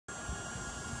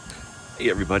Hey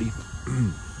everybody,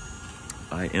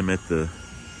 I am at the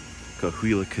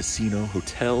Cahuila Casino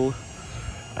Hotel.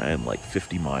 I am like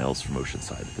 50 miles from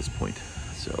Oceanside at this point,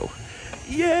 so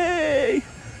yay!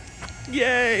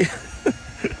 Yay!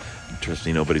 Trust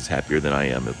me, nobody's happier than I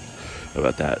am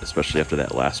about that, especially after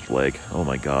that last leg. Oh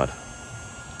my god.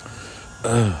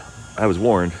 I was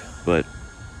warned, but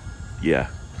yeah,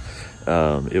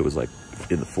 it was like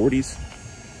in the 40s,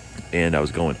 and I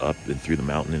was going up and through the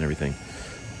mountain and everything.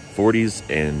 40s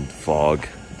and fog,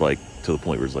 like to the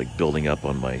point where it was like building up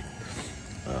on my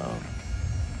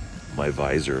my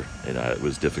visor, and it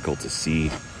was difficult to see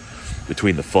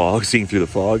between the fog, seeing through the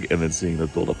fog, and then seeing the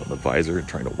build up on the visor and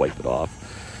trying to wipe it off,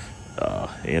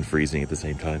 and freezing at the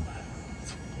same time.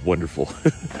 It's wonderful.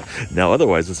 Now,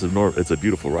 otherwise, it's a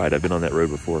beautiful ride. I've been on that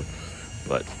road before,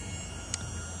 but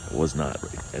it was not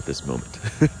right at this moment.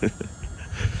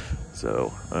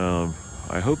 So,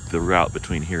 I hope the route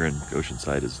between here and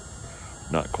Oceanside is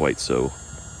not quite so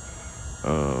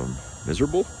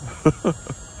miserable.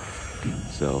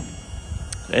 So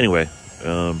anyway,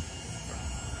 I'm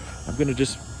gonna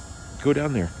just go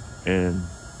down there and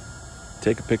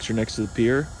take a picture next to the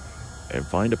pier and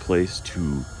find a place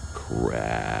to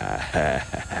crash.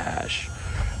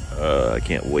 I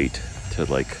can't wait to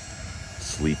like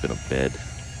sleep in a bed.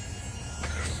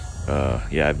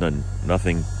 Yeah, I've done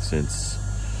nothing since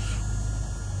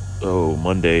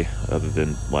Monday, other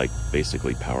than like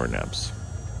basically power naps.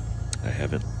 I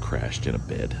haven't crashed in a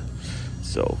bed,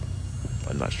 so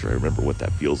I'm not sure I remember what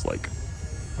that feels like.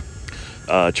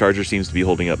 Charger seems to be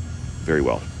holding up very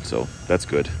well, so that's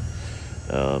good.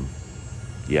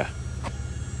 Yeah.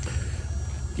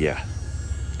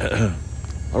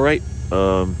 All right,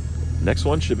 next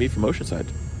one should be from Oceanside.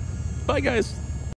 Bye guys.